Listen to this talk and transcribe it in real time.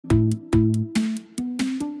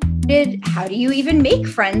How do you even make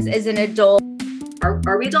friends as an adult?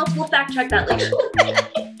 Are we adults? We'll fact check that later.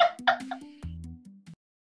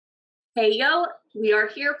 Hey, yo, we are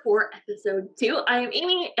here for episode 2. I am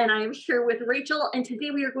Amy, and I am here with Rachel, and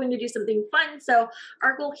today we are going to do something fun. So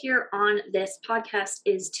our goal here on this podcast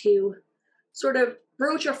is to sort of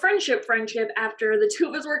broach a friendship after the two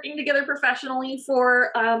of us working together professionally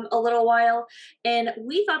for a little while. And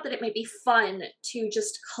we thought that it might be fun to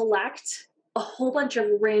just collect a whole bunch of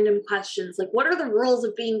random questions. Like, what are the rules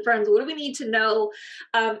of being friends? What do we need to know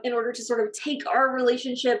in order to sort of take our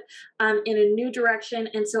relationship in a new direction?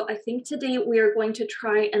 And so I think today we are going to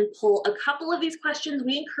try and pull a couple of these questions.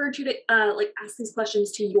 We encourage you to ask these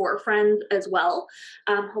questions to your friends as well.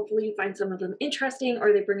 Hopefully you find some of them interesting,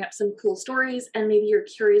 or they bring up some cool stories, and maybe you're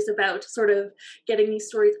curious about sort of getting these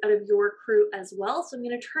stories out of your crew as well. So I'm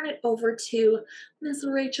going to turn it over to Miss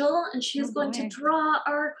Rachel, and she is going to draw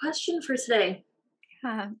our question for today.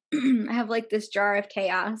 I have like this jar of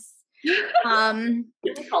chaos. You can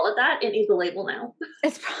call it that. It needs a label now.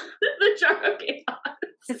 It's the jar of chaos.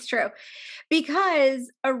 It's true.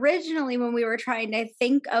 Because originally when we were trying to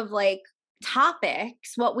think of like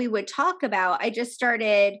topics, what we would talk about, I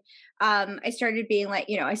started being like,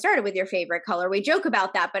 I started with your favorite color. We joke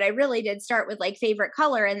about that, but I really did start with like favorite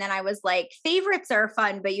color. And then I was like, favorites are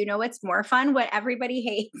fun, but you know what's more fun? What everybody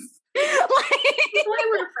hates. Why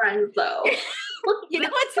we're friends though. You know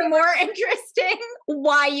what's more interesting?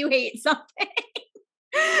 Why you hate something.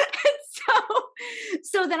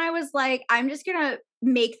 So then I was like, I'm just going to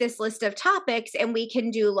make this list of topics and we can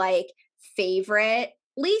do like favorite,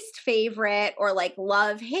 least favorite, or like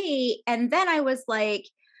love, hate. And then I was like,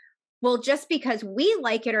 well, just because we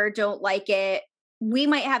like it or don't like it, we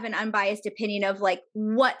might have an unbiased opinion of like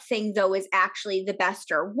what thing though is actually the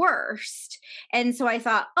best or worst. And so I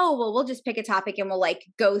thought, oh, well, we'll just pick a topic and we'll like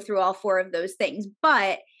go through all 4 of those things.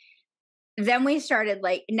 But then we started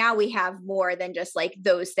like, now we have more than just like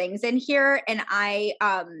those things in here. And I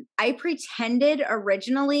pretended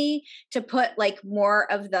originally to put like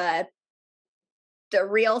more of the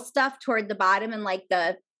real stuff toward the bottom and like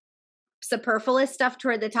the superfluous stuff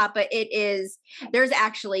toward the top, but there's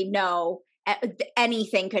actually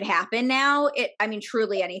anything could happen now.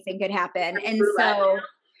 Truly anything could happen. And so,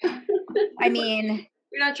 I mean,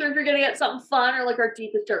 you're not sure if you're going to get something fun or like our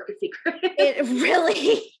deepest, darkest secret. It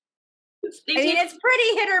really, it's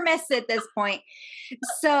pretty hit or miss at this point.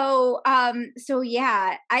 So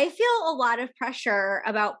yeah, I feel a lot of pressure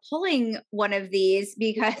about pulling one of these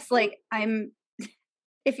because like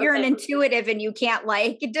if you're an intuitive and you can't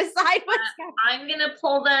like decide what's I'm going to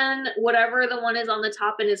pull then whatever the one is on the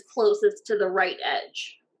top and is closest to the right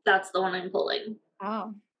edge. That's the one I'm pulling.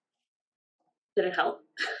 Oh. Did it help?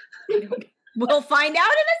 We'll find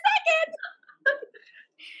out in a second.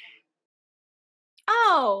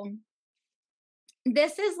 Oh.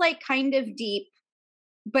 This is like kind of deep,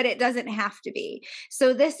 but it doesn't have to be.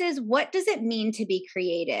 So this is, what does it mean to be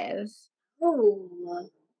creative? Oh.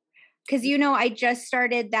 Because, I just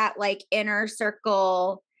started that like inner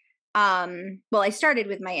circle. I started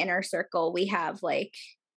with my inner circle. We have like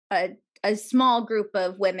a small group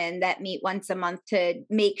of women that meet once a month to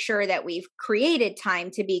make sure that we've created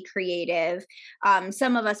time to be creative.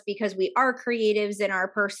 Some of us, because we are creatives in our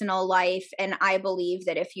personal life. And I believe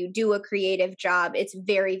that if you do a creative job, it's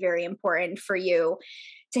very, very important for you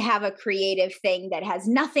to have a creative thing that has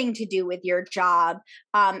nothing to do with your job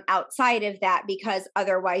outside of that, because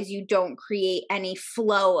otherwise you don't create any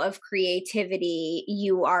flow of creativity.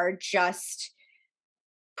 You are just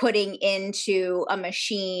putting into a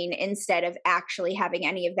machine instead of actually having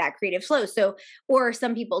any of that creative flow. So, or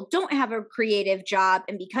some people don't have a creative job,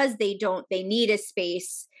 and because they need a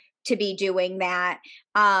space to be doing that.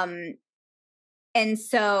 And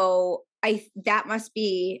so that must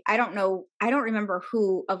be, I don't know. I don't remember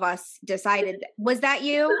who of us decided. Was that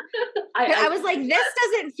you? I was like, this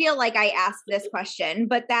doesn't feel like I asked this question,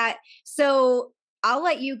 so I'll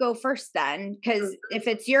let you go first then. Cause if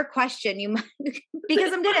it's your question,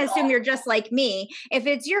 because I'm going to assume you're just like me. If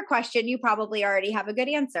it's your question, you probably already have a good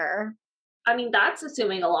answer. I mean, that's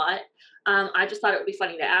assuming a lot. I just thought it would be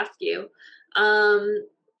funny to ask you.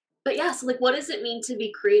 But yeah, so like, what does it mean to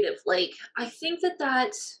be creative? Like, I think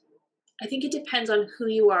it depends on who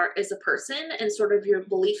you are as a person and sort of your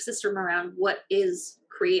belief system around what is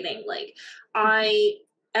creating. Like, I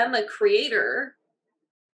am a creator,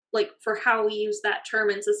 like for how we use that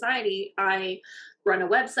term in society. I run a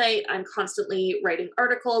website. I'm constantly writing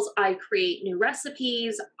articles. I create new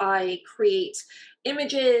recipes. I create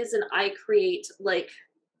images, and I create like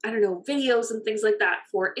I don't know, videos and things like that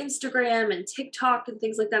for Instagram and TikTok and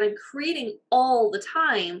things like that. I'm creating all the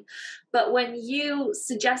time. But when you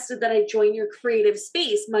suggested that I join your creative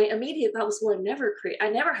space, my immediate thought was, well, I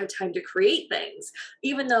never have time to create things,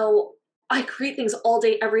 even though I create things all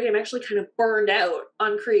day, every day. I'm actually kind of burned out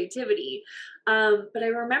on creativity. But I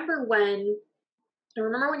remember when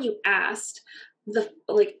you asked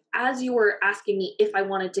as you were asking me if I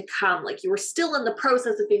wanted to come, like you were still in the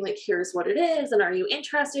process of being like, here's what it is, and are you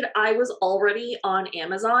interested? I was already on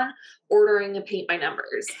Amazon ordering a paint by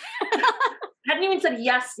numbers. Hadn't even said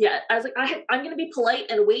yes yet. I was like, I'm going to be polite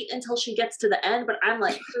and wait until she gets to the end, but I'm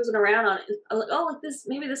like cruising around on it. I'm like, oh, like this,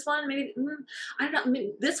 maybe this one, I don't know.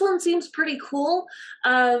 Maybe this one seems pretty cool.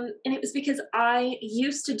 And it was because I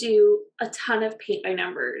used to do a ton of paint by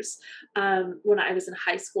numbers when I was in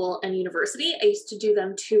high school and university. I used to do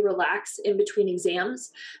them to relax in between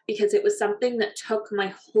exams because it was something that took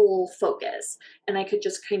my whole focus, and I could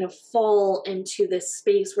just kind of fall into this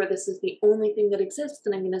space where this is the only thing that exists,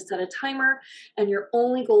 and I'm going to set a timer, and your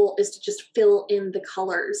only goal is to just fill in the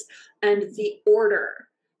colors and the order,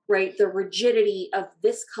 right? The rigidity of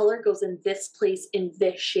this color goes in this place in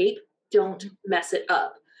this shape. Don't mess it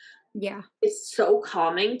up. Yeah. It's so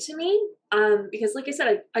calming to me. Because like I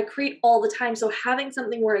said, I create all the time. So having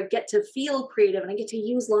something where I get to feel creative and I get to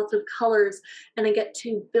use lots of colors and I get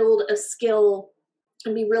to build a skill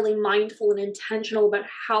and be really mindful and intentional about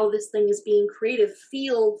how this thing is being creative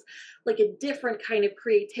feels like a different kind of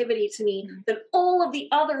creativity to me than all of the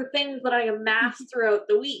other things that I amass throughout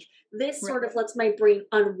the week. This sort of lets my brain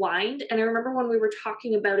unwind. And I remember when we were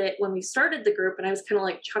talking about it when we started the group, and I was kind of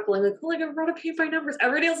like chuckling, like, oh, like I wrote a paint by numbers.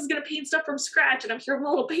 Everybody else is going to paint stuff from scratch, and I'm here with a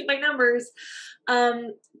little paint by numbers.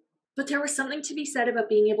 But there was something to be said about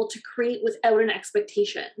being able to create without an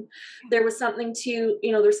expectation. There was something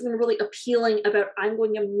there's something really appealing about, I'm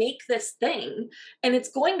going to make this thing and it's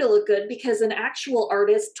going to look good because an actual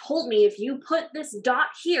artist told me, if you put this dot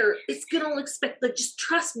here, it's going to look just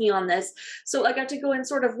trust me on this. So I got to go in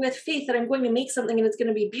sort of with faith that I'm going to make something and it's going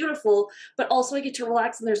to be beautiful, but also I get to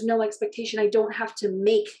relax and there's no expectation. I don't have to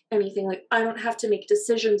make anything. Like I don't have to make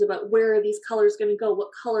decisions about where are these colors going to go?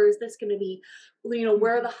 What color is this going to be?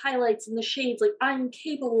 Where are the highlights and the shades? Like I'm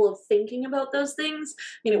capable of thinking about those things.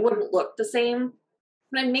 It wouldn't look the same,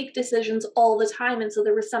 but I make decisions all the time. And so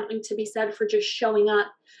there was something to be said for just showing up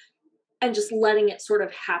and just letting it sort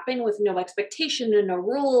of happen with no expectation and no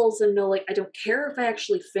rules and no, like, I don't care if I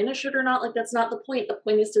actually finish it or not. Like, that's not the point. The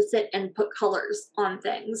point is to sit and put colors on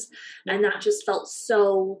things. And that just felt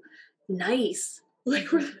so nice. Like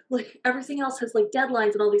everything else has like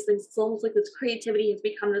deadlines and all these things. It's almost like this creativity has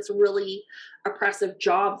become this really oppressive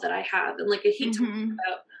job that I have. And like, I hate talking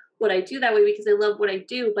about what I do that way because I love what I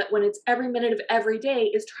do. But when it's every minute of every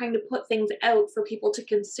day is trying to put things out for people to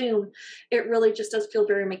consume, it really just does feel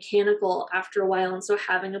very mechanical after a while. And so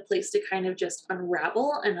having a place to kind of just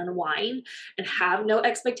unravel and unwind and have no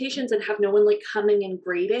expectations and have no one like coming and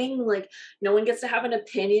grading, like no one gets to have an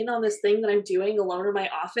opinion on this thing that I'm doing alone in my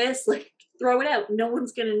office, like throw it out. No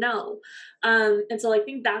one's going to know. And so I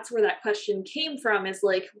think that's where that question came from, is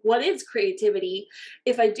like, what is creativity?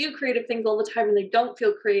 If I do creative things all the time and they don't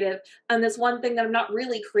feel creative, and this one thing that I'm not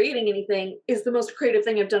really creating anything is the most creative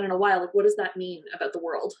thing I've done in a while, like, what does that mean about the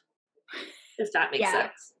world? If that makes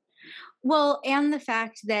sense. Well, and the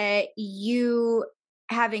fact that you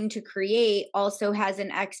having to create also has an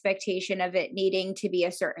expectation of it needing to be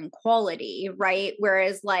a certain quality, right?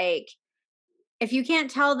 Whereas like, if you can't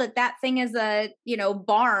tell that that thing is a,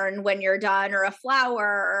 barn when you're done, or a flower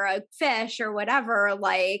or a fish or whatever,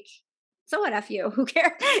 like, so what, F you, who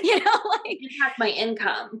cares? Like, impact my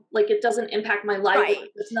income. Like it doesn't impact my livelihood. Right.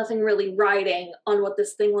 There's nothing really riding on what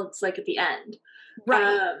this thing looks like at the end.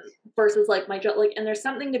 Right. Versus like my job, like, and there's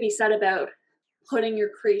something to be said about putting your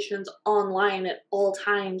creations online at all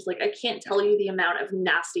times. Like I can't tell you the amount of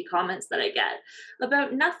nasty comments that I get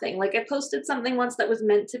about nothing. Like I posted something once that was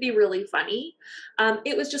meant to be really funny.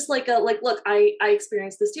 It was just like look, I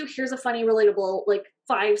experienced this too. Here's a funny, relatable, like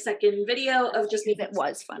 5-second video of just me. It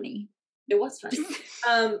was funny. It was funny.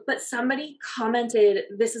 But somebody commented,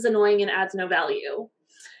 this is annoying and adds no value.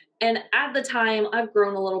 And at the time, I've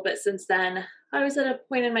grown a little bit since then. I was at a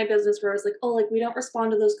point in my business where I was like, oh, like we don't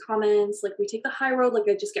respond to those comments. Like we take the high road, like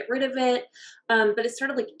I just get rid of it. But it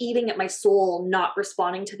started like eating at my soul, not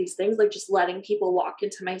responding to these things, like just letting people walk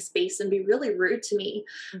into my space and be really rude to me.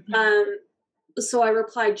 So I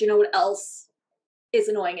replied, you know what else is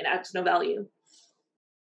annoying and adds no value?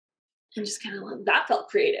 And just kind of like, that felt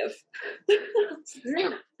creative.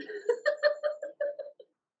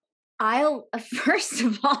 First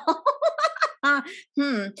of all,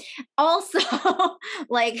 also,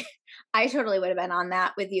 like, I totally would have been on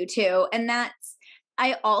that with you too. And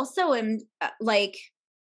I also am like,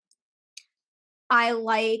 I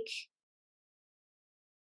like,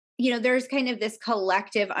 there's kind of this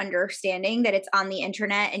collective understanding that it's on the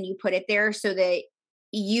internet and you put it there so that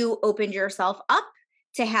you opened yourself up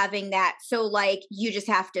to having that. So like, you just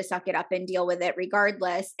have to suck it up and deal with it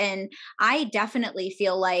regardless. And I definitely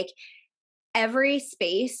feel like every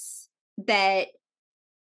space that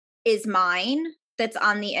is mine that's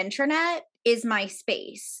on the internet is my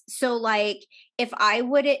space. So like,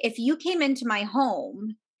 if you came into my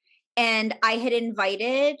home and I had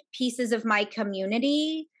invited pieces of my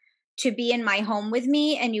community to be in my home with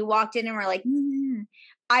me and you walked in and were like,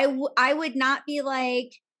 I would not be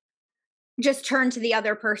like, just turn to the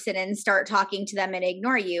other person and start talking to them and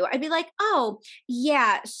ignore you. I'd be like, oh,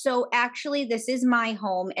 yeah, so actually, this is my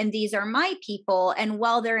home and these are my people. And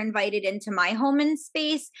while they're invited into my home and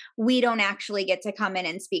space, we don't actually get to come in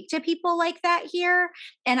and speak to people like that here.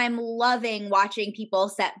 And I'm loving watching people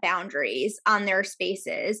set boundaries on their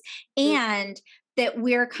spaces. And that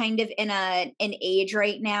we're kind of in an age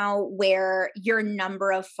right now where your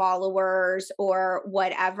number of followers or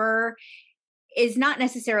whatever is not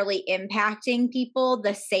necessarily impacting people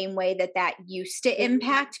the same way that used to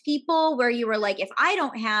impact people, where you were like, if I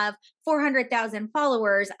don't have 400,000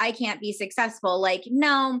 followers, I can't be successful. Like,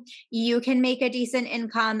 no, you can make a decent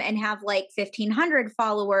income and have like 1,500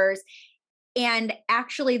 followers. And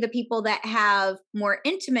actually the people that have more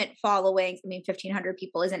intimate followings, I mean, 1,500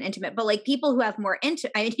 people isn't intimate, but like people who have more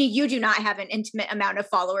you do not have an intimate amount of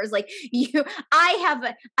followers. Like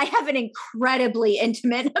I have an incredibly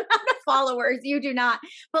intimate amount of followers. You do not,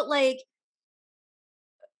 but like,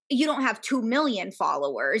 you don't have 2 million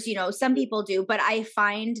followers, some people do, but I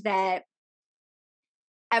find that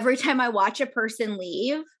every time I watch a person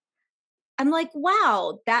leave, I'm like,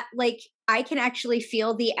 wow, that like, I can actually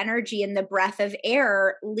feel the energy and the breath of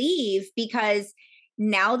air leave because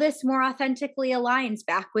now this more authentically aligns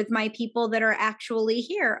back with my people that are actually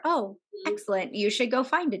here. Oh, excellent. You should go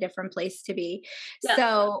find a different place to be. Yeah.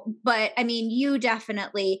 So, but I mean, you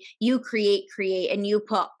create, and you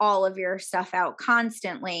put all of your stuff out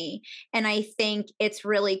constantly. And I think it's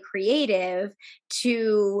really creative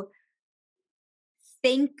to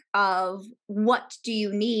think of what do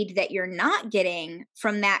you need that you're not getting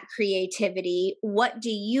from that creativity? What do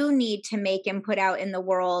you need to make and put out in the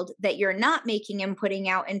world that you're not making and putting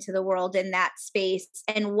out into the world in that space?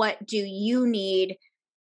 And what do you need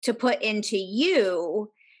to put into you?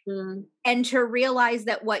 And to realize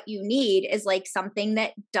that what you need is like something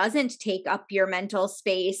that doesn't take up your mental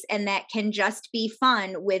space and that can just be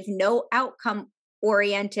fun with no outcome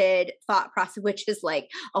oriented thought process, which is like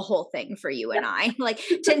a whole thing for you and I. Like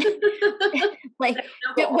like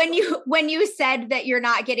when you said that you're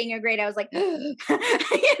not getting a grade, I was like,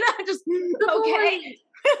 just okay.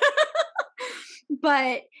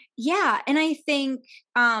 But yeah, and I think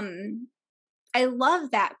I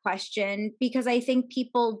love that question because I think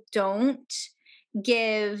people don't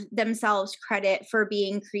give themselves credit for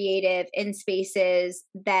being creative in spaces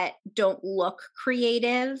that don't look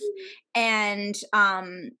creative. And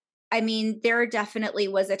I mean, there definitely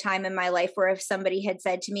was a time in my life where if somebody had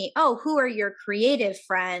said to me, oh, who are your creative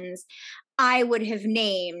friends? I would have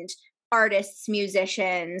named artists,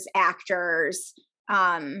 musicians, actors.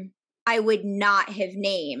 I would not have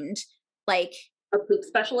named like a poop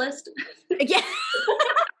specialist. Yeah.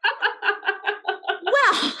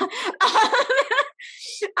 Well,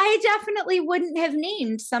 I definitely wouldn't have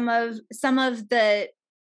named some of the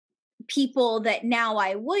people that now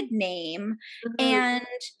I would name. And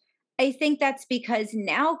I think that's because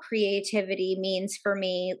now creativity means for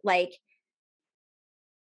me like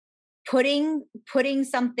putting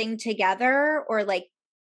something together or like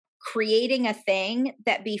creating a thing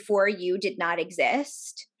that before you did not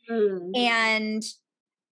exist. And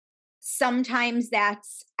sometimes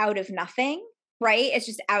that's out of nothing, right? It's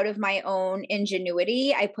just out of my own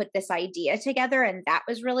ingenuity. I put this idea together and that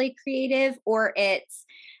was really creative. Or it's,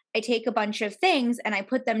 I take a bunch of things and I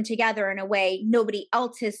put them together in a way nobody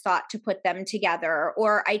else has thought to put them together.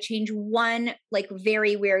 Or I change one like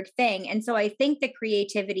very weird thing. And so I think the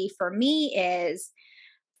creativity for me is,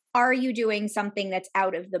 are you doing something that's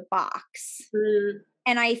out of the box?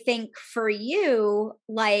 And I think for you,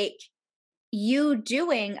 like, you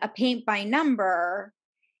doing a paint by number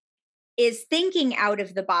is thinking out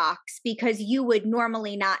of the box because you would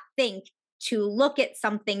normally not think to look at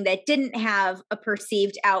something that didn't have a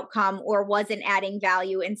perceived outcome or wasn't adding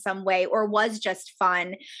value in some way or was just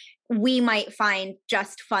fun. We might find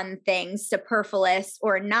just fun things superfluous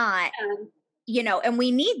or not, and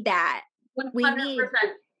we need that. 100%.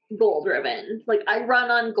 goal driven. Like I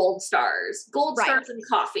run on gold Right. stars and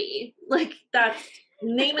coffee. Like that's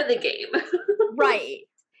name of the game. Right.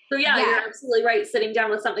 So yeah, you're Yeah. absolutely right. Sitting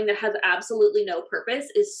down with something that has absolutely no purpose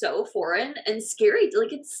is so foreign and scary.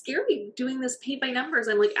 Like it's scary doing this paint by numbers.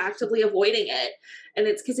 I'm like actively avoiding it. And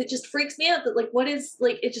it's because it just freaks me out that like what is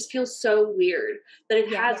like it just feels so weird that it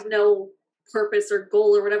Yeah. has no purpose or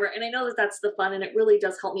goal or whatever. And I know that that's the fun and it really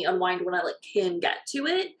does help me unwind when I like can get to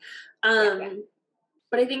it.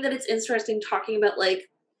 But I think that it's interesting talking about like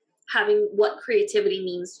having what creativity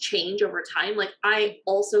means change over time. Like I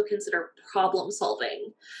also consider problem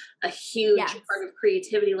solving a huge Yes. part of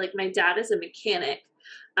creativity. Like my dad is a mechanic.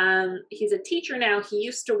 He's a teacher now. He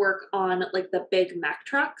used to work on like the big Mack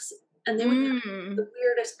trucks and they would have the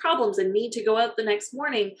weirdest problems and need to go out the next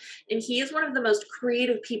morning. And he is one of the most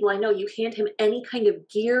creative people I know. You hand him any kind of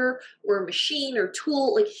gear or machine or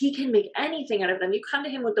tool, like he can make anything out of them. You come to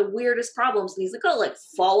him with the weirdest problems and he's like, oh, like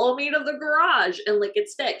follow me to the garage and like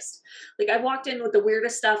it's fixed. Like I walked in with the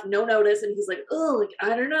weirdest stuff, no notice, and he's like, oh, like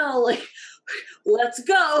I don't know, like let's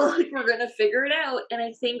go, like we're gonna figure it out. And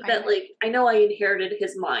I think that like I know I inherited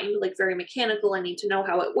his mind, like very mechanical. I need to know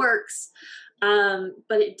how it works.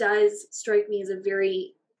 But it does strike me as a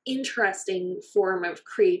very interesting form of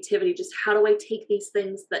creativity. Just how do I take these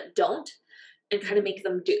things that don't and kind of make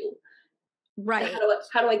them do? Right.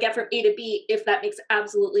 How do I get from A to B if that makes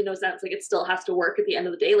absolutely no sense? Like it still has to work at the end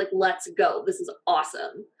of the day. Like, let's go. This is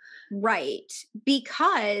awesome. Right.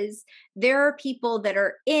 Because there are people that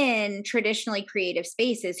are in traditionally creative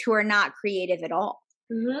spaces who are not creative at all.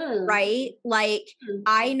 Right. Like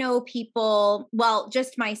I know people, well,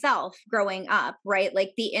 just myself growing up, right?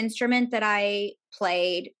 Like the instrument that I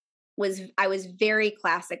played I was very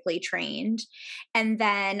classically trained. And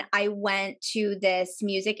then I went to this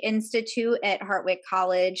music institute at Hartwick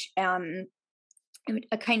College,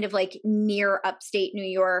 a kind of like near upstate New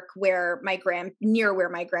York near where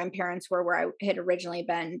my grandparents were, where I had originally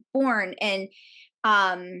been born. And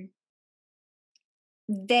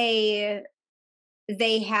they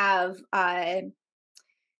have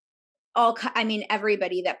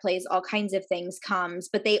everybody that plays all kinds of things comes,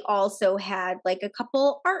 but they also had like a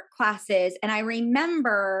couple art classes. And I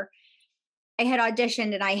remember I had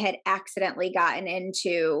auditioned and I had accidentally gotten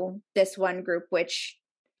into this one group, which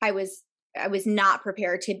I was not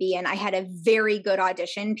prepared to be in. I had a very good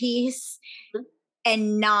audition piece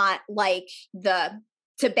and not like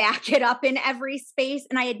to back it up in every space.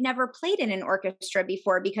 And I had never played in an orchestra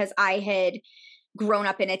before because I had grown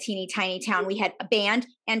up in a teeny tiny town. We had a band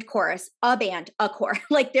and chorus, a band, a chorus.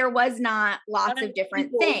 Like there was not lots of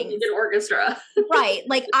different things. An orchestra. Right.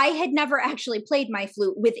 Like I had never actually played my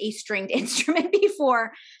flute with a stringed instrument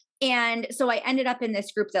before. And so I ended up in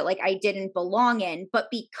this group that like I didn't belong in, but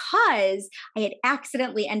because I had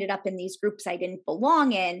accidentally ended up in these groups I didn't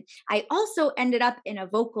belong in, I also ended up in a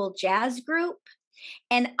vocal jazz group.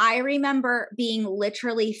 And I remember being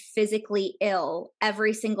literally physically ill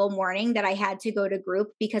every single morning that I had to go to group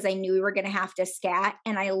because I knew we were going to have to scat.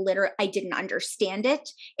 And I didn't understand it.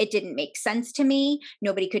 It didn't make sense to me.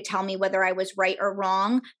 Nobody could tell me whether I was right or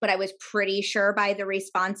wrong, but I was pretty sure by the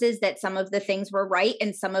responses that some of the things were right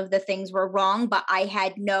and some of the things were wrong, but I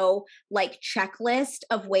had no like checklist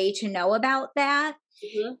of way to know about that.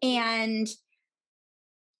 And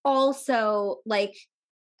also like,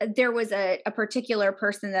 there was a particular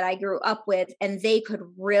person that I grew up with and they could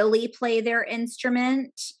really play their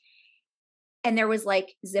instrument. And there was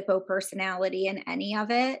like Zippo personality in any of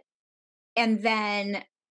it. And then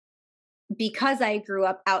because I grew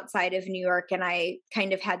up outside of New York and I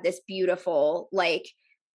kind of had this beautiful, like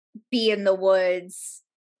be in the woods,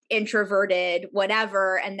 introverted,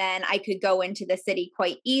 whatever. And then I could go into the city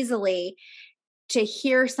quite easily. To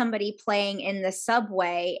hear somebody playing in the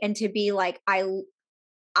subway and to be like,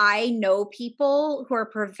 I know people who are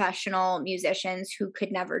professional musicians who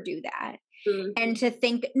could never do that. And to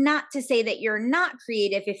think, not to say that you're not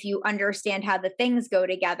creative if you understand how the things go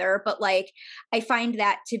together, but like, I find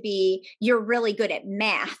that to be, you're really good at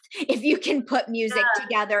math if you can put music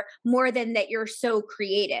together more than that you're so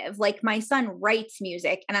creative. Like my son writes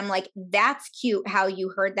music and I'm like, that's cute how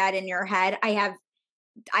you heard that in your head. I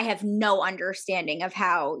have no understanding of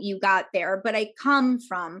how you got there, but I come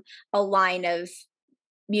from a line of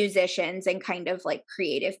musicians and kind of like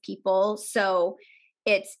creative people. So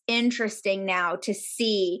it's interesting now to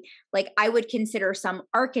see, like, I would consider some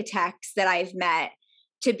architects that I've met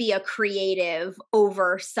to be a creative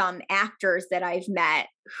over some actors that I've met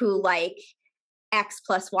who like X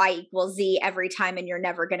plus Y equals Z every time, and you're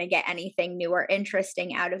never going to get anything new or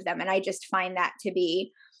interesting out of them. And I just find that to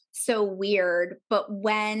be so weird. But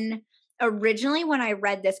when originally when I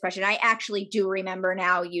read this question, I actually do remember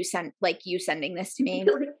now you sending this to me.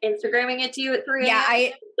 Instagramming it to you at 3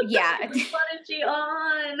 Yeah, yeah. What is she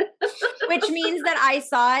on? Which means that I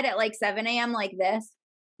saw it at like 7 a.m. like this.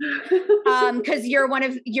 Because you're one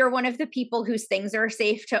of the people whose things are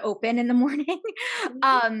safe to open in the morning.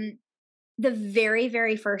 The very,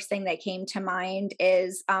 very first thing that came to mind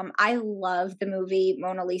is I love the movie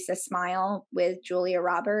Mona Lisa Smile with Julia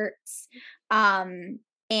Roberts. And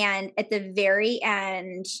at the very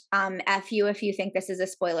end, F you if you think this is a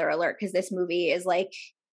spoiler alert, because this movie is like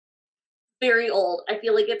very old. I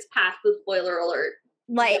feel like it's past the spoiler alert.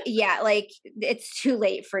 Like, yeah, like it's too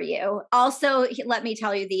late for you. Also, let me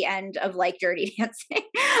tell you the end of like Dirty Dancing.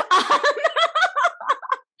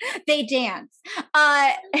 They dance.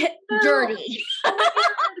 Dirty.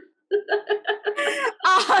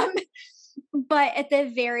 But at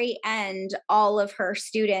the very end, all of her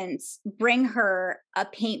students bring her a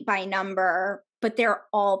paint by number, but they're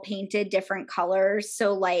all painted different colors.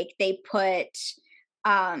 So like they put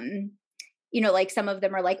like some of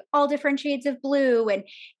them are like all different shades of blue,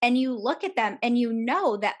 and you look at them and you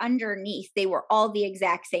know that underneath they were all the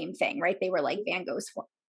exact same thing, right? They were like Van Gogh's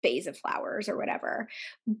vase of flowers or whatever.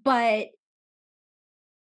 But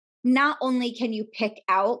not only can you pick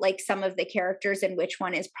out like some of the characters and which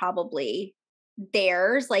one is probably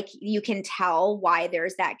theirs, like you can tell why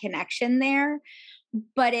there's that connection there,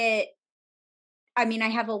 but I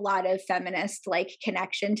have a lot of feminist like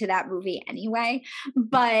connection to that movie anyway,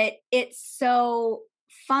 but it's so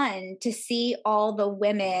fun to see all the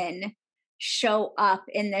women show up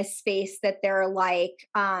in this space that they're like,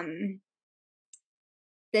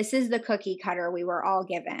 this is the cookie cutter we were all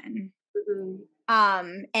given.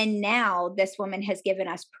 Mm-hmm. And now this woman has given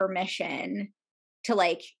us permission to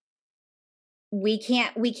like, we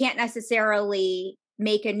can't necessarily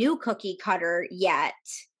make a new cookie cutter yet,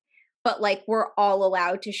 but like we're all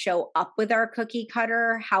allowed to show up with our cookie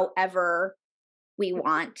cutter however we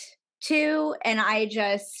want to. And I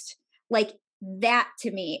just like that,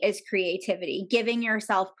 to me is creativity, giving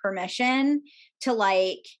yourself permission to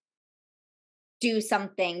like do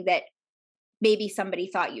something that maybe somebody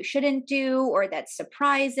thought you shouldn't do or that's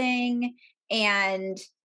surprising. And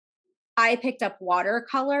I picked up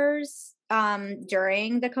watercolors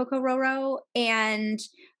during the CoCoRoRo, and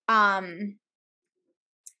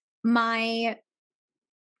my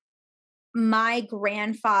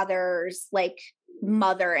grandfather's like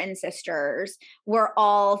mother and sisters were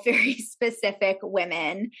all very specific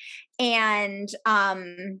women, and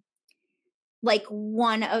like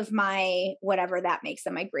one of my, whatever that makes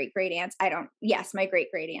them, my great aunts, my great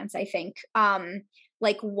aunts, I think,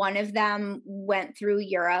 like one of them went through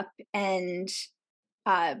Europe and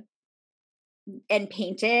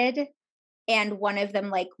painted, and one of them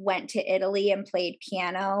like went to Italy and played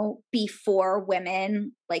piano before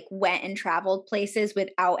women like went and traveled places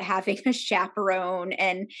without having a chaperone,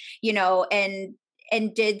 and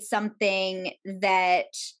and did something that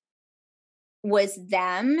was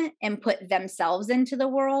them and put themselves into the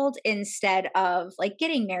world instead of like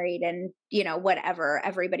getting married and whatever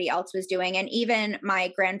everybody else was doing. And even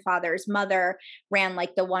my grandfather's mother ran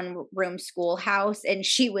like the one room schoolhouse, and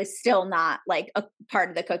she was still not like a part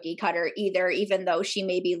of the cookie cutter either, even though she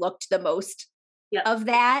maybe looked the most of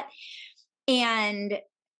that. And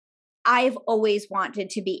I've always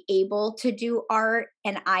wanted to be able to do art,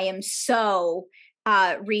 and I am so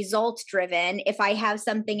results driven. If I have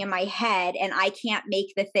something in my head and I can't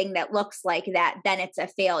make the thing that looks like that, then it's a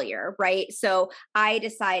failure, right? So I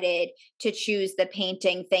decided to choose the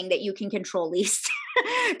painting thing that you can control least.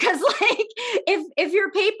 Because like if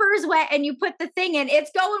your paper is wet and you put the thing in,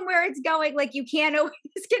 it's going where it's going. Like you can't always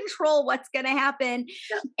control what's going to happen.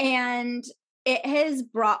 Yeah. And it has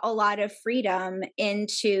brought a lot of freedom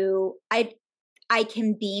into, I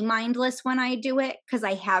can be mindless when I do it because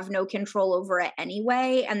I have no control over it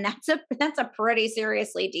anyway. And that's a pretty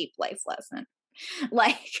seriously deep life lesson.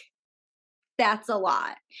 Like that's a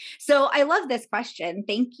lot. So I love this question.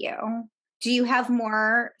 Thank you. Do you have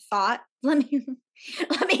more thought? Let me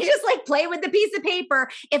just like play with the piece of paper.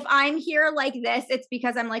 If I'm here like this, it's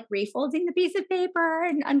because I'm like refolding the piece of paper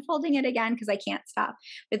and unfolding it again because I can't stop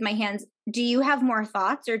with my hands. Do you have more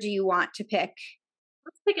thoughts, or do you want to pick?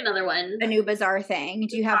 Let's pick another one. A new bizarre thing.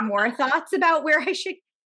 Do you have more thoughts about where I should?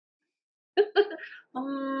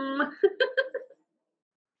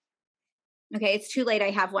 Okay, it's too late. I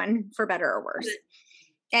have one for better or worse.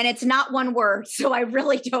 And it's not one word, so I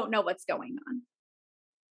really don't know what's going on.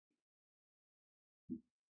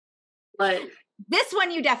 But this one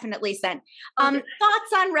you definitely sent. Okay.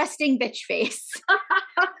 Thoughts on resting bitch face?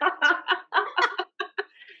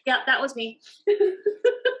 Yeah, that was me.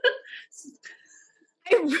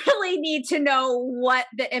 I really need to know what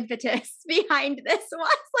the impetus behind this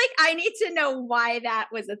was. Like, I need to know why that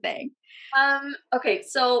was a thing. Okay,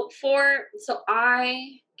 so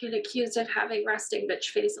I get accused of having resting bitch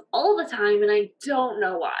face all the time, and I don't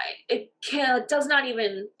know why. It does not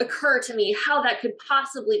even occur to me how that could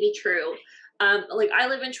possibly be true. Like I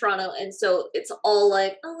live in Toronto, and so it's all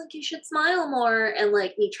like, oh, like you should smile more, and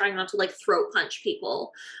like me trying not to like throat punch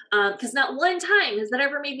people, because not one time has that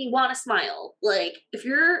ever made me want to smile. Like if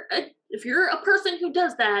you're a person who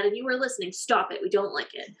does that and you are listening, stop it. We don't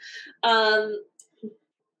like it. Um,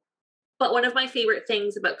 but one of my favorite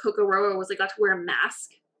things about Kokoroa was I got to wear a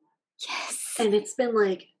mask. Yes. And it's been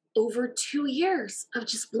like over 2 years of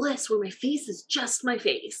just bliss where my face is just my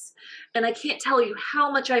face. And I can't tell you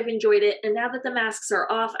how much I've enjoyed it. And now that the masks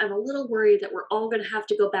are off, I'm a little worried that we're all going to have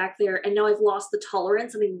to go back there. And now I've lost the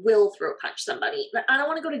tolerance and I will throat punch somebody. I don't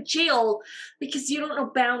want to go to jail because you don't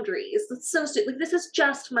know boundaries. That's so stupid. Like, this is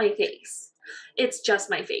just my face. It's just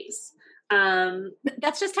my face.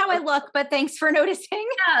 That's just how I look, but thanks for noticing.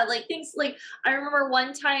 Yeah, like things like I remember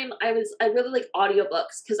one time I really like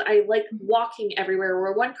audiobooks because I like walking everywhere.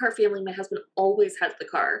 We're a one car family. My husband always has the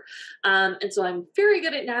car. And so I'm very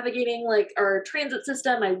good at navigating like our transit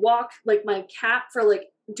system. I walk like my cap for like,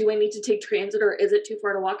 do I need to take transit or is it too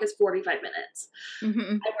far to walk is 45 minutes. Mm-hmm.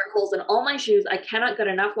 I wear holes in all my shoes. I cannot get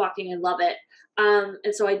enough walking. I love it.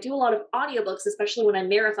 And so I do a lot of audiobooks, especially when I'm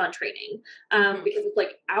marathon training, because it's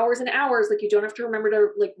like hours and hours. Like you don't have to remember to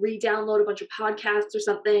like re-download a bunch of podcasts or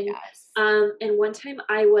something. Yes. And one time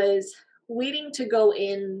I was waiting to go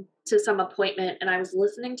in to some appointment and I was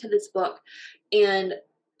listening to this book and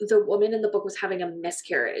the woman in the book was having a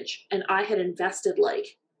miscarriage and I had invested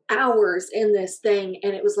like hours in this thing.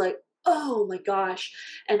 And it was like, oh my gosh.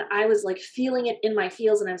 And I was like feeling it in my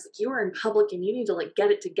feels and I was like, you are in public and you need to like get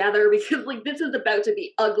it together because like this is about to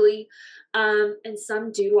be ugly. And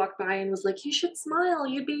some dude walked by and was like, you should smile.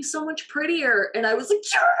 You'd be so much prettier. And I was like,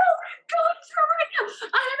 you're going through right now.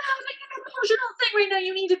 I am having an emotional thing right now.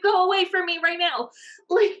 You need to go away from me right now.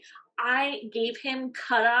 Like I gave him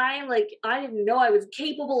cut eye. Like I didn't know I was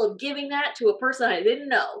capable of giving that to a person I didn't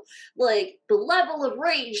know. Like the level of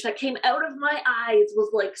rage that came out of my eyes was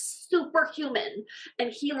like superhuman.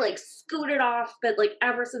 And he like scooted off. But like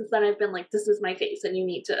ever since then, I've been like, this is my face and you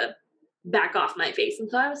need to back off my face. And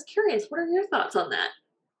so I was curious, what are your thoughts on that?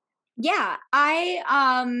 Yeah, I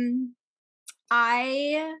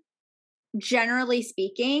generally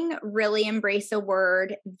speaking, really embrace a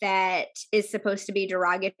word that is supposed to be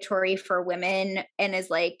derogatory for women and is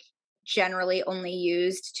like generally only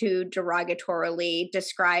used to derogatorily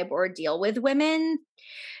describe or deal with women.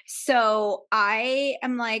 So I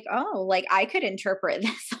am like, oh, like I could interpret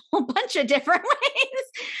this a whole bunch of different ways.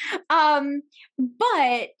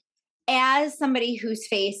 But as somebody whose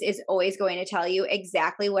face is always going to tell you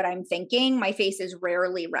exactly what I'm thinking, my face is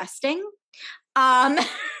rarely resting.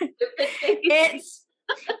 It's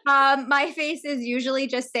my face is usually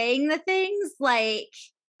just saying the things like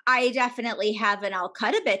I definitely have an I'll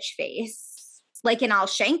cut a bitch face, like an I'll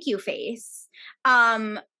shank you face.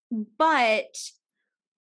 But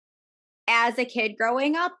as a kid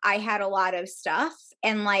growing up, I had a lot of stuff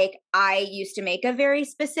and like I used to make a very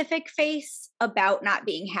specific face about not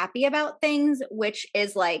being happy about things, which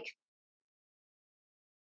is like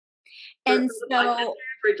and so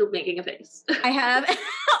Rachel making a face. I have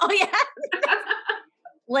oh yeah.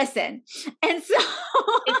 Listen. And so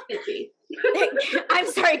it's bitchy. I'm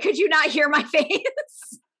sorry, could you not hear my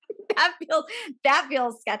face? that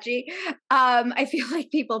feels sketchy. I feel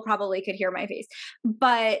like people probably could hear my face.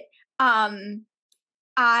 But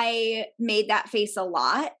I made that face a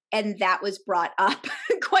lot and that was brought up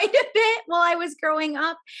quite a bit while I was growing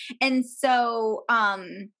up. And so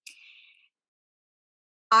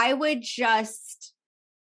I would just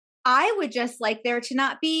like there to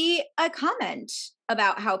not be a comment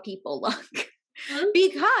about how people look.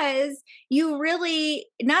 Because you really,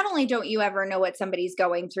 not only don't you ever know what somebody's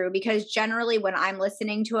going through, because generally when I'm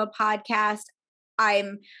listening to a podcast,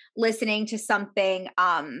 I'm listening to something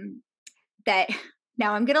that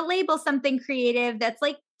now I'm going to label something creative that's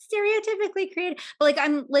like stereotypically creative, but like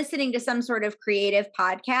I'm listening to some sort of creative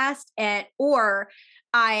podcast or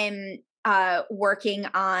I'm working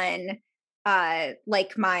on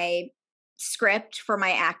like my script for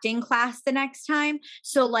my acting class the next time.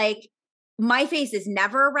 So like my face is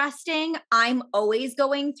never resting. I'm always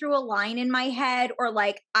going through a line in my head or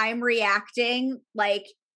like I'm reacting like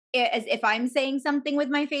as if I'm saying something with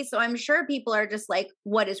my face. So I'm sure people are just like,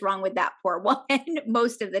 what is wrong with that poor woman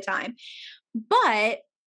most of the time. But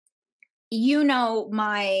you know,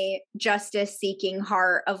 my justice seeking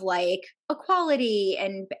heart of like equality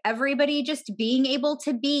and everybody just being able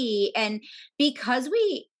to be. And because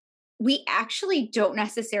we actually don't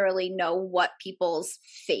necessarily know what people's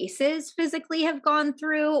faces physically have gone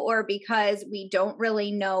through, or because we don't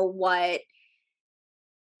really know what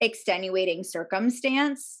extenuating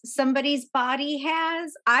circumstance somebody's body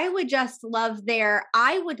has. I would love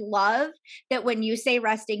that when you say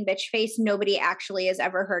resting bitch face, nobody actually has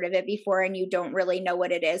ever heard of it before and you don't really know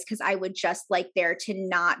what it is. Cause I would just like there to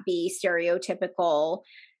not be stereotypical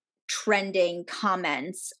trending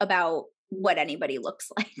comments about what anybody looks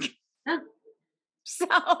like. Yeah. So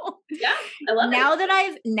yeah, I love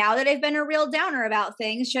it. Now that I've been a real downer about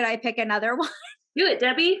things, should I pick another one? Do it,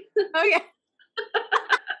 Debbie. Okay.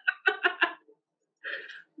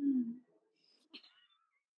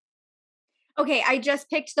 Okay, I just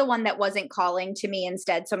picked the one that wasn't calling to me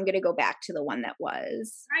instead, so I'm going to go back to the one that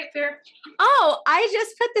was. All right, fair. Oh, I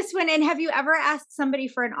just put this one in. Have you ever asked somebody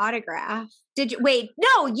for an autograph? Did you? Wait,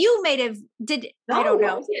 no, you might have. No, I don't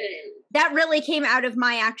know. That really came out of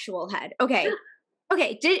my actual head. Okay.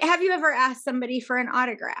 Okay, have you ever asked somebody for an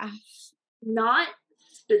autograph? Not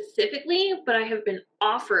specifically, but I have been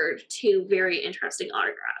offered 2 very interesting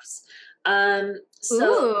autographs.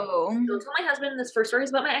 So don't tell my husband. This first story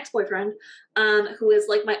is about my ex-boyfriend, who is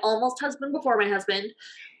like my almost husband before my husband.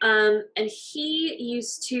 And he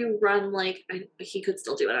used to run like, he could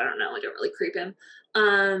still do it. I don't know. I don't really creep him.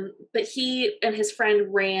 But he and his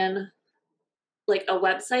friend ran like a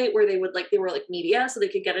website where they were like media, so they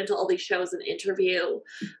could get into all these shows and interview,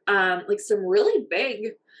 like some really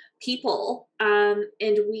big people. And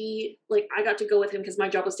I got to go with him because my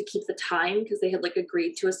job was to keep the time because they had like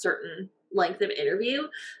agreed to a certain length of interview.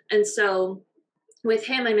 And so with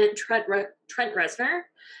him, I met Trent Reznor,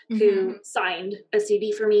 who signed a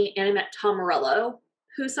CD for me. And I met Tom Morello,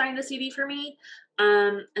 who signed a CD for me.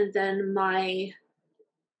 And then I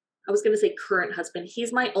was going to say current husband.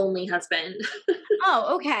 He's my only husband.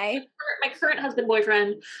 Oh, okay. My current husband,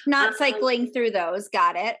 boyfriend. Not cycling through those.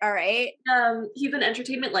 Got it. All right. He's an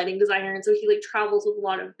entertainment lighting designer. And so he like travels with a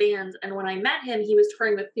lot of bands. And when I met him, he was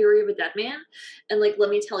touring with Theory of a Dead Man. And like,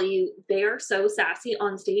 let me tell you, they are so sassy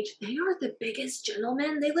on stage. They are the biggest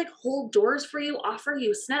gentlemen. They like hold doors for you, offer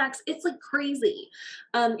you snacks. It's like crazy.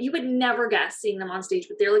 You would never guess seeing them on stage,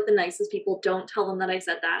 but they're like the nicest people. Don't tell them that I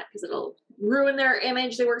said that because it'll ruin their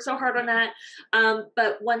image. They work so hard on that.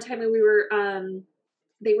 But one time they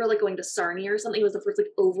were like going to Sarnia or something. It was the first like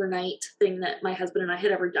overnight thing that my husband and I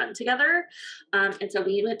had ever done together. And so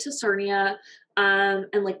we went to Sarnia,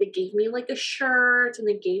 and like they gave me like a shirt and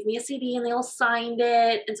they gave me a CD and they all signed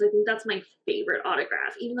it. And so I think that's my favorite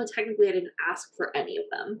autograph, even though technically I didn't ask for any of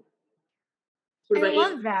them. I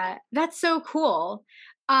love that. That's so cool.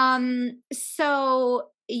 So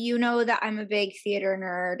you know that I'm a big theater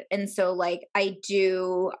nerd. And so like I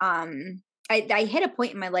do, I hit a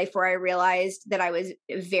point in my life where I realized that I was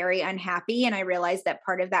very unhappy. And I realized that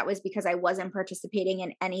part of that was because I wasn't participating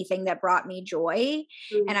in anything that brought me joy.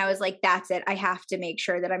 And I was like, that's it. I have to make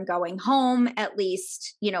sure that I'm going home at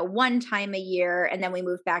least, one time a year. And then we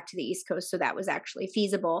moved back to the East Coast. So that was actually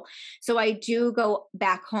feasible. So I do go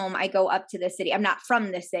back home. I go up to the city. I'm not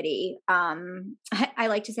from the city. I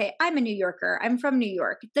like to say I'm a New Yorker. I'm from New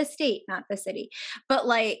York, the state, not the city. But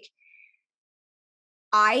like,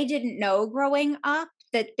 I didn't know growing up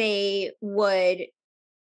that they would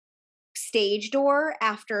stage door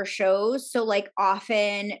after shows. So like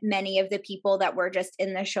often many of the people that were just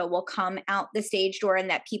in the show will come out the stage door and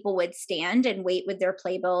that people would stand and wait with their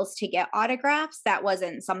playbills to get autographs. That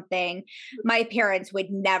wasn't something my parents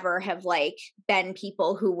would never have like been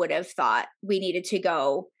people who would have thought we needed to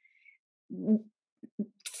go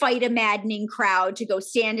fight a maddening crowd to go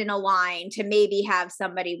stand in a line to maybe have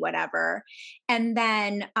somebody, whatever. And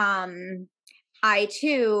then I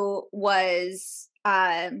too was,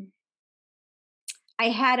 I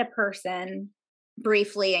had a person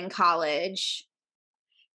briefly in college,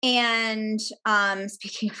 and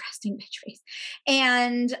speaking of resting bitch face,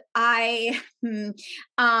 and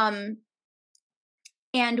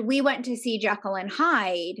and we went to see Jekyll and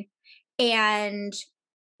Hyde, and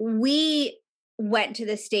we went to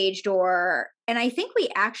the stage door, and I think we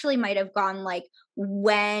actually might have gone like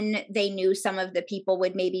when they knew some of the people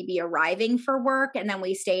would maybe be arriving for work, and then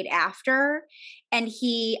we stayed after. And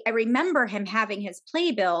I remember him having his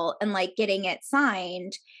playbill and like getting it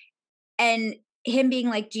signed, and him being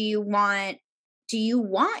like, do you want do you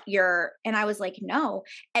want your, and I was like, no,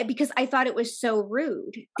 because I thought it was so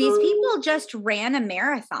rude. These Oh, people just ran a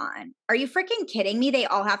marathon. Are you freaking kidding me? They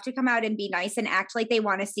all have to come out and be nice and act like they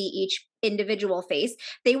want to see each individual face.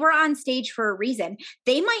 They were on stage for a reason.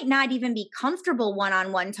 They might not even be comfortable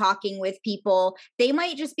one-on-one talking with people. They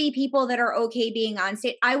might just be people that are okay being on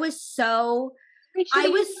stage. I was so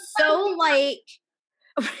like,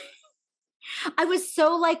 I was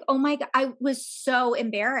so like, oh my God, I was so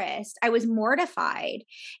embarrassed. I was mortified.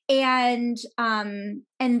 And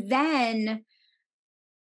then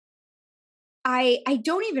I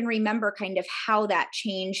don't even remember kind of how that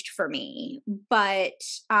changed for me, but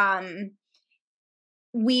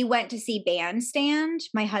we went to see Bandstand.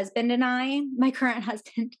 My husband and I, my current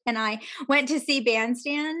husband and I went to see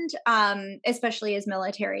Bandstand, especially as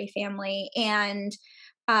military family. And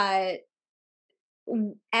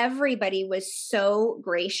everybody was so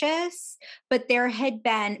gracious, but there had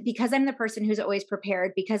been, because I'm the person who's always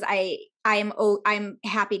prepared, because I'm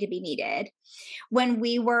happy to be needed. When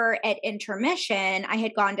we were at intermission, I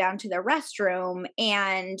had gone down to the restroom,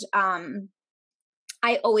 and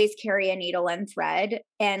I always carry a needle and thread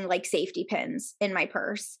and like safety pins in my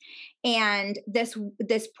purse. And this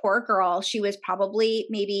poor girl, she was probably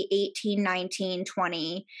maybe 18, 19,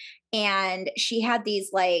 20. And she had these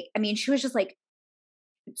like, I mean, she was just like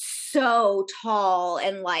so tall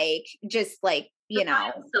and like, just like, you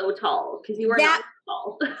know, so tall because you were that, not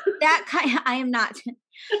tall. that kind I am not,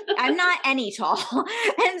 I'm not any tall.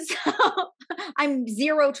 And so I'm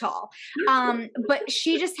zero tall. But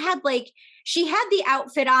she just had like, she had the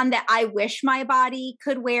outfit on that I wish my body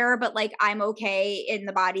could wear, but like, I'm okay in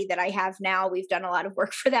the body that I have now. We've done a lot of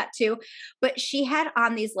work for that too. But she had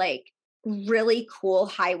on these like really cool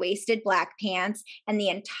high-waisted black pants, and the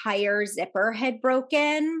entire zipper had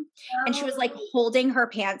broken, and she was like holding her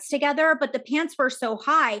pants together, but the pants were so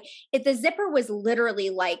high, the zipper was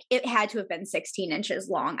literally like, it had to have been 16 inches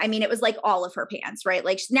long. I mean, it was like all of her pants, right?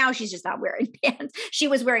 Like now she's just not wearing pants. She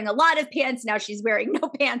was wearing a lot of pants. Now she's wearing no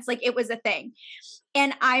pants. Like it was a thing.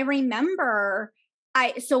 And I remember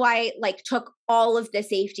I like took all of the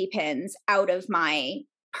safety pins out of my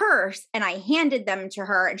purse and I handed them to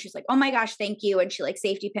her, and she's like, oh my gosh, thank you. And she like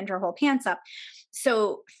safety pinned her whole pants up.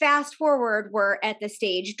 So fast forward, we're at the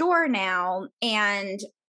stage door now, and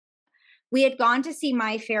we had gone to see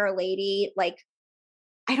My Fair Lady. Like,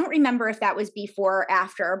 I don't remember if that was before or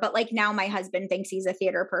after, but like now my husband thinks he's a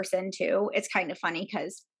theater person too. It's kind of funny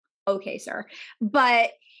because, okay, sir.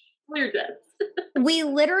 But We're good. we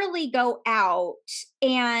literally go out,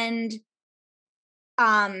 and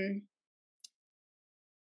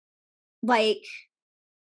like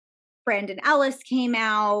Brandon Ellis came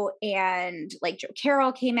out, and like Joe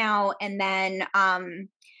Carroll came out, and then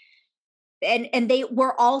and they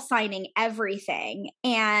were all signing everything.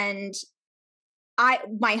 And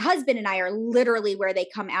my husband and I are literally where they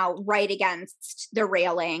come out, right against the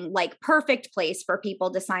railing, like perfect place for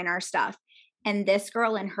people to sign our stuff. And this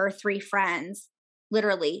girl and her three friends,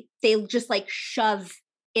 literally, they just like shove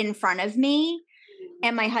in front of me.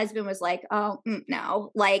 And my husband was like, oh,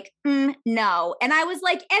 no, like, no. And I was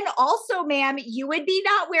like, and also, ma'am, you would be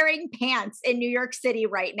not wearing pants in New York City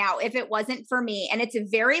right now if it wasn't for me. And it's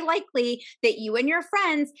very likely that you and your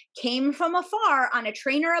friends came from afar on a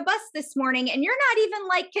train or a bus this morning, and you're not even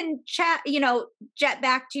like, can chat, jet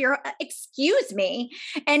back to your, excuse me.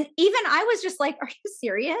 And even I was just like, are you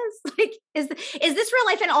serious? Like, is this real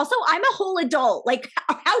life? And also, I'm a whole adult. Like,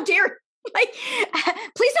 how dare like,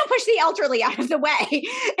 please don't push the elderly out of the way.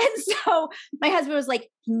 And so my husband was like,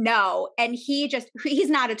 no. And he's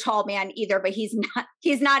not a tall man either, but he's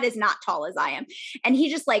not as not tall as I am. And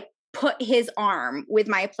he just like put his arm with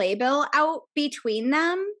my playbill out between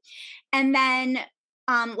them. And then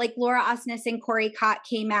like Laura Osnes and Corey Cott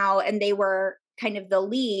came out, and they were kind of the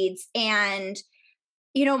leads. And,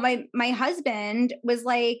 my husband was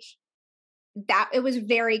like, that it was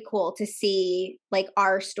very cool to see like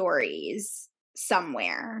our stories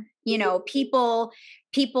somewhere. People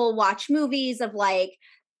watch movies of like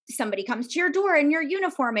somebody comes to your door in your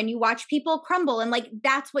uniform and you watch people crumble, and like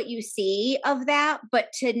that's what you see of that.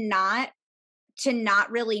 But to not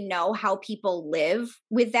really know how people live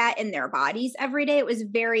with that in their bodies every day, it was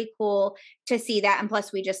very cool to see that. And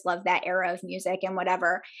plus we just love that era of music and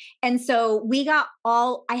whatever. And so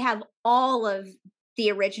I have all of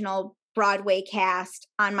the original Broadway cast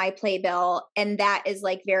on my playbill. And that is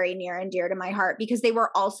like very near and dear to my heart, because they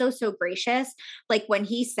were also so gracious. Like when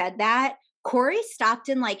he said that, Corey stopped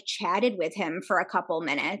and like chatted with him for a couple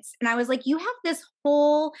minutes. And I was like, you have this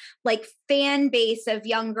whole like fan base of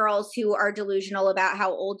young girls who are delusional about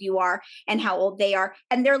how old you are and how old they are.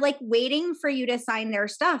 And they're like waiting for you to sign their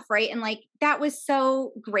stuff. Right. And like, that was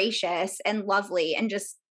so gracious and lovely and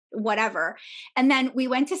just whatever. And then we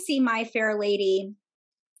went to see My Fair Lady.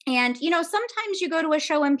 And, you know, sometimes you go to a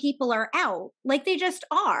show and people are out, like they just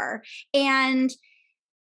are. And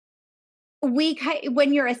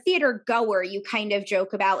when you're a theater goer, you kind of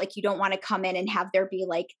joke about like you don't want to come in and have there be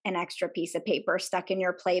like an extra piece of paper stuck in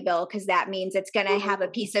your playbill, because that means it's going to have a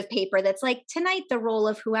piece of paper that's like, tonight the role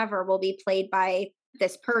of whoever will be played by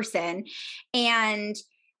this person. And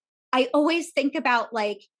I always think about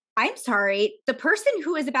like, I'm sorry, the person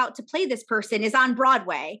who is about to play this person is on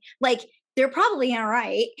Broadway. Like they're probably all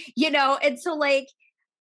right, you know? And so like,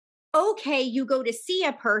 okay, you go to see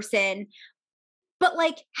a person, but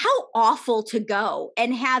like how awful to go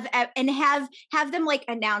and have them like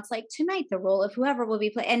announce like tonight the role of whoever will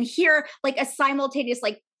be played, and hear like a simultaneous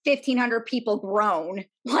like 1,500 people groan.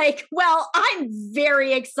 Like, well, I'm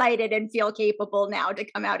very excited and feel capable now to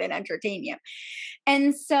come out and entertain you.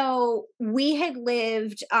 And so we had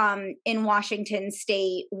lived in Washington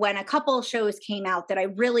State when a couple shows came out that I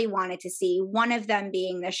really wanted to see. One of them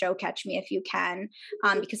being the show Catch Me If You Can,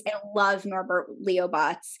 because I love Norbert Leo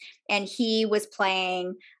Butz, and he was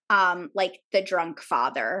playing like the drunk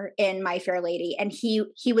father in My Fair Lady. And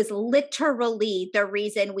he was literally the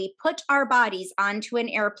reason we put our bodies onto an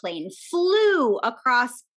airplane, flew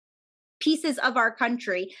across pieces of our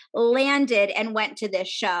country, landed and went to this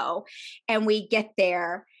show. And we get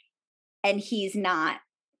there and he's not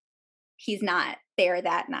there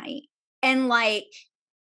that night. And like,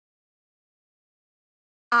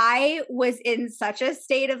 I was in such a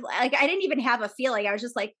state of like, I didn't even have a feeling. I was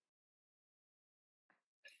just like,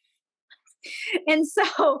 and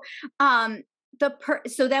so,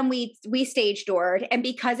 so then we stage doored, and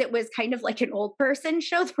because it was kind of like an old person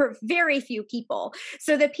show, there were very few people.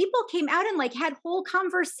 So the people came out and like had whole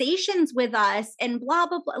conversations with us and blah,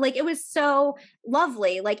 blah, blah. Like it was so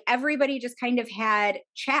lovely. Like everybody just kind of had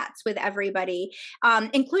chats with everybody,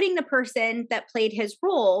 including the person that played his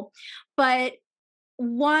role. But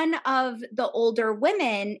one of the older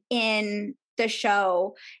women in the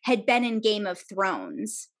show had been in Game of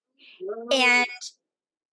Thrones. And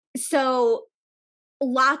so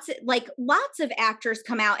lots of actors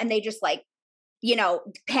come out and they just like, you know,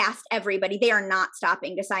 past everybody. They are not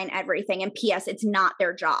stopping to sign everything. And PS, it's not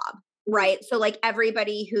their job. Right. So like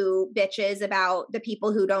everybody who bitches about the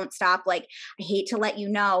people who don't stop, like, I hate to let you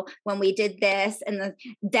know when we did this, and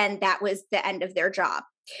then that was the end of their job.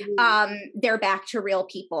 They're back to real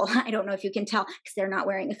people. I don't know if you can tell because they're not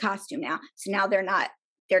wearing a costume now. So now they're not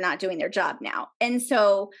doing their job now. And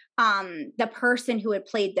so the person who had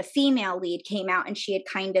played the female lead came out, and she had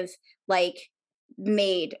kind of like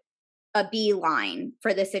made a beeline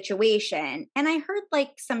for the situation. And I heard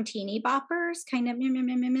like some teeny boppers kind of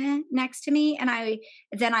next to me. And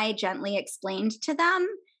I gently explained to them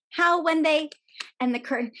how when they, and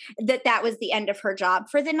that was the end of her job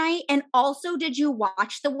for the night. And also, did you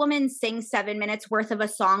watch the woman sing 7 minutes worth of a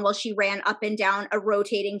song while she ran up and down a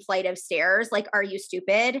rotating flight of stairs? Like, are you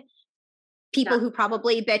stupid? People who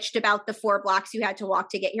probably bitched about the 4 blocks you had to walk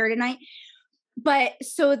to get here tonight. But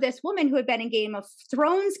so this woman who had been in Game of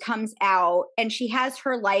Thrones comes out, and she has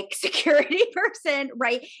her like security person,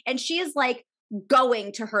 right? And she is like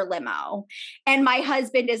going to her limo, and my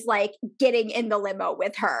husband is like getting in the limo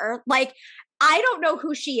with her. Like, I don't know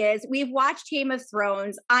who she is. We've watched Game of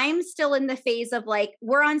Thrones. I'm still in the phase of like,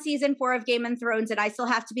 we're on season 4 of Game of Thrones, and I still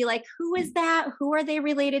have to be like, who is that? Who are they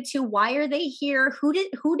related to? Why are they here? Who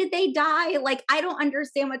did they die? Like, I don't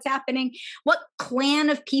understand what's happening. What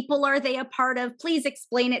clan of people are they a part of? Please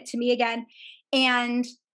explain it to me again. And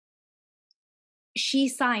she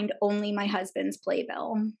signed only my husband's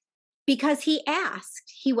playbill. Because he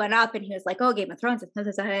asked, he went up and he was like, oh, Game of Thrones.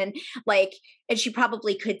 And like, and she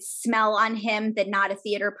probably could smell on him that not a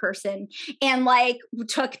theater person, and like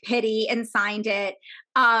took pity and signed it.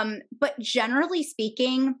 But generally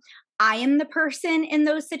speaking, I am the person in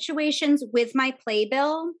those situations with my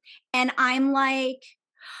playbill. And I'm like,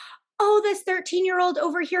 oh, this 13-year-old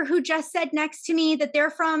over here who just said next to me that they're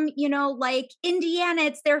from, you know, like Indiana,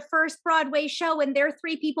 it's their first Broadway show, and there are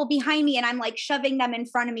 3 people behind me, and I'm like shoving them in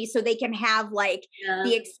front of me so they can have like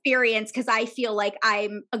the experience, because I feel like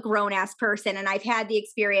I'm a grown-ass person and I've had the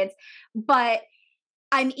experience. But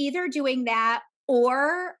I'm either doing that,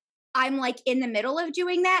 or I'm like in the middle of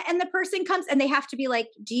doing that, and the person comes and they have to be like,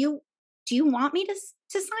 do you want me to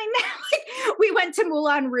sign that? Like, we went to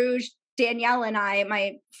Moulin Rouge Danielle and I,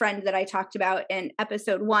 my friend that I talked about in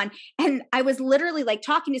episode 1, and I was literally like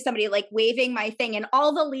talking to somebody, like waving my thing, and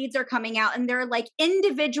all the leads are coming out, and they're like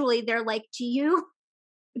individually, they're like,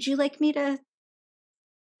 would you like me to,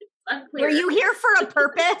 Unclear. were you here for a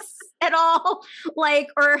purpose at all? Like,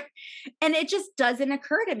 and it just doesn't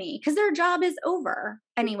occur to me because their job is over.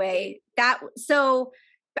 Anyway, so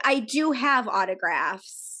I do have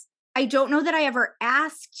autographs. I don't know that I ever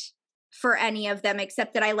asked for any of them,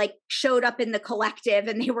 except that I like showed up in the collective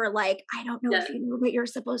and they were like, I don't know if you knew, but you're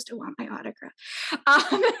supposed to want my autograph.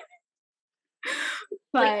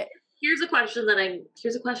 But like, here's a question that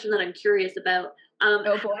I'm curious about. Oh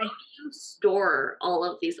boy. How do you store all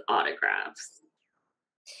of these autographs?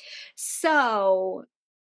 So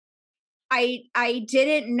I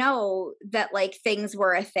didn't know that like things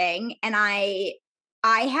were a thing, and I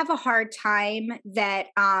have a hard time that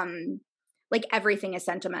like everything is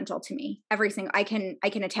sentimental to me. Everything I can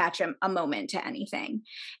attach a moment to anything.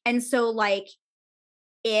 And so like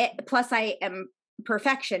plus I am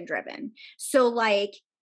perfection driven. So like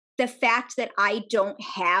the fact that I don't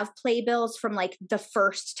have playbills from like the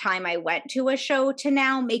first time I went to a show to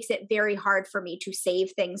now makes it very hard for me to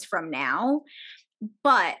save things from now.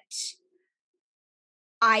 But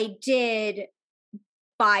I did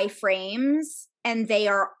buy frames, and they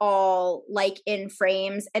are all like in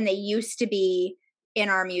frames, and they used to be in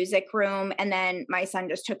our music room, and then my son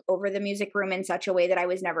just took over the music room in such a way that I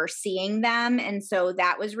was never seeing them, and so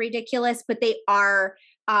that was ridiculous. But they are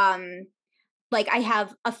like I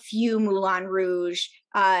have a few Moulin Rouge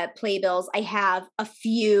playbills. I have a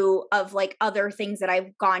few of like other things that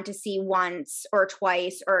I've gone to see once or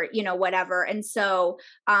twice or, you know, whatever. And so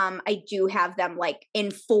I do have them like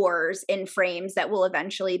in 4s in frames that will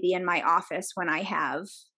eventually be in my office when I have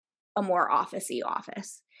a more officey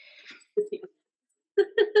office.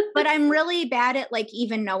 But I'm really bad at like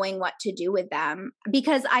even knowing what to do with them,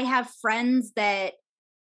 because I have friends that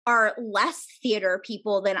are less theater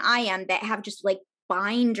people than I am that have just like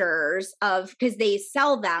binders of, because they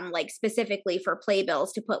sell them like specifically for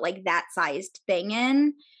playbills to put like that sized thing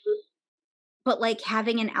in. But like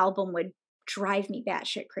having an album would drive me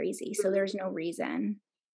batshit crazy. So there's no reason.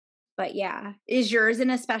 But yeah. Is yours in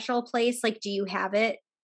a special place? Like, do you have it?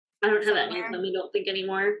 I don't have any of them, I don't think,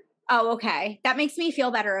 anymore. Oh, okay. That makes me feel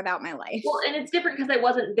better about my life. Well, and it's different because I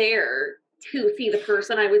wasn't there to see the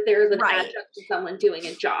person. I was there as an adjunct to someone doing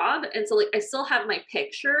a job. And so like I still have my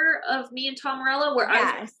picture of me and Tom Morello where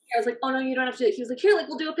I was like, oh no, you don't have to do it. He was like, here, like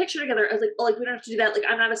we'll do a picture together. I was like, oh, like we don't have to do that. Like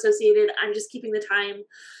I'm not associated. I'm just keeping the time.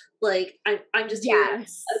 Like I'm just here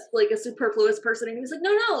as like a superfluous person. And he was like,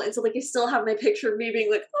 no. And so like I still have my picture of me being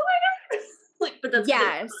like, oh my God. Like, but that's on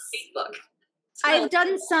Facebook. So I've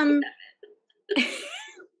done some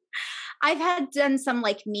I've done some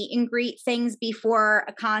like meet and greet things before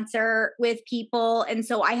a concert with people. And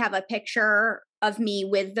so I have a picture of me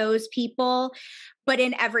with those people. But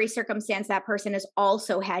in every circumstance, that person has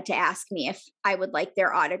also had to ask me if I would like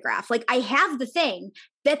their autograph. Like I have the thing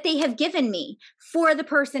that they have given me for the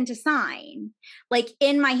person to sign, like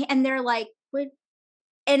in my, and they're like, what?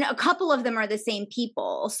 And a couple of them are the same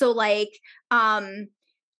people. So like,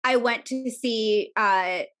 I went to see,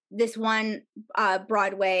 this one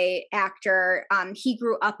Broadway actor, he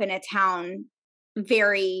grew up in a town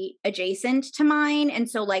very adjacent to mine. And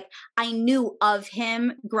so like I knew of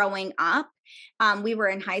him growing up. We were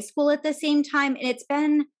in high school at the same time. And it's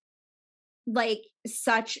been like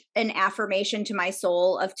such an affirmation to my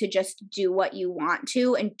soul of to just do what you want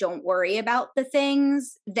to and don't worry about the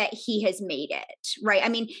things that he has made it. Right. I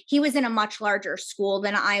mean, he was in a much larger school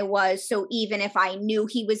than I was. So even if I knew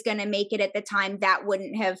he was going to make it at the time, that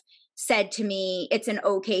wouldn't have said to me, it's an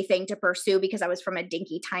okay thing to pursue because I was from a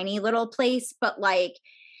dinky, tiny little place. But like,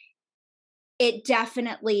 it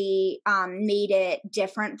definitely made it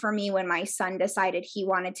different for me when my son decided he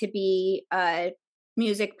wanted to be a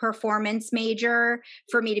music performance major,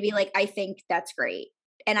 for me to be like, I think that's great.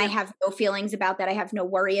 And I have no feelings about that. I have no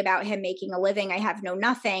worry about him making a living. I have no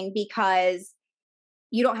nothing, because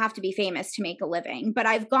you don't have to be famous to make a living. But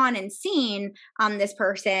I've gone and seen this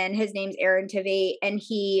person, his name's Aaron Tveit, and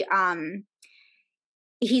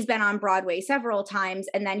he's been on Broadway several times.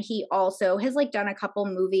 And then he also has like done a couple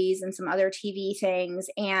movies and some other TV things.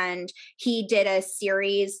 And he did a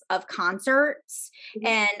series of concerts,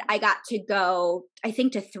 and I got to go, I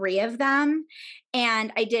think, to 3 of them.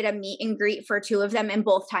 And I did a meet and greet for 2 of them. And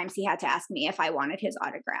both times he had to ask me if I wanted his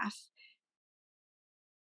autograph.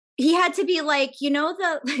 He had to be like, you know,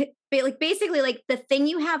 like basically like the thing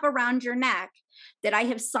you have around your neck that I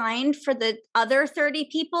have signed for the other 30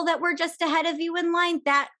 people that were just ahead of you in line,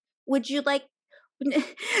 that would you like?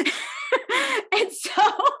 And so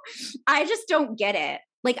I just don't get it.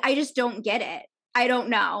 Like, I just don't get it. I don't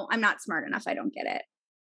know. I'm not smart enough. I don't get it.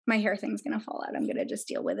 My hair thing's going to fall out. I'm going to just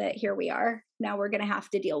deal with it. Here we are. Now we're going to have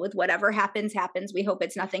to deal with whatever happens. We hope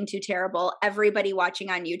it's nothing too terrible. Everybody watching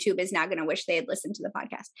on YouTube is now going to wish they had listened to the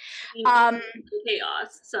podcast.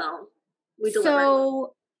 Chaos. So we delivered.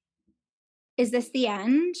 So is this the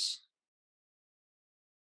end?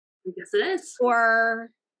 I guess it is. Or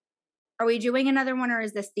are we doing another one, or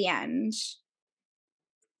is this the end?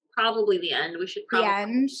 Probably the end. We should probably the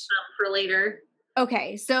end for later.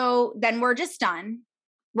 Okay, so then we're just done.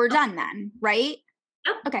 We're done then, right?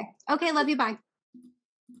 Yep. Okay, love you, bye.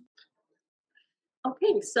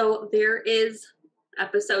 Okay, so there is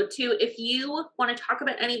episode 2. If you want to talk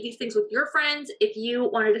about any of these things with your friends, if you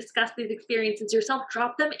want to discuss these experiences yourself,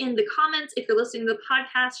 drop them in the comments. If you're listening to the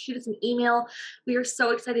podcast, shoot us an email. We are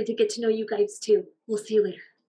so excited to get to know you guys too. We'll see you later.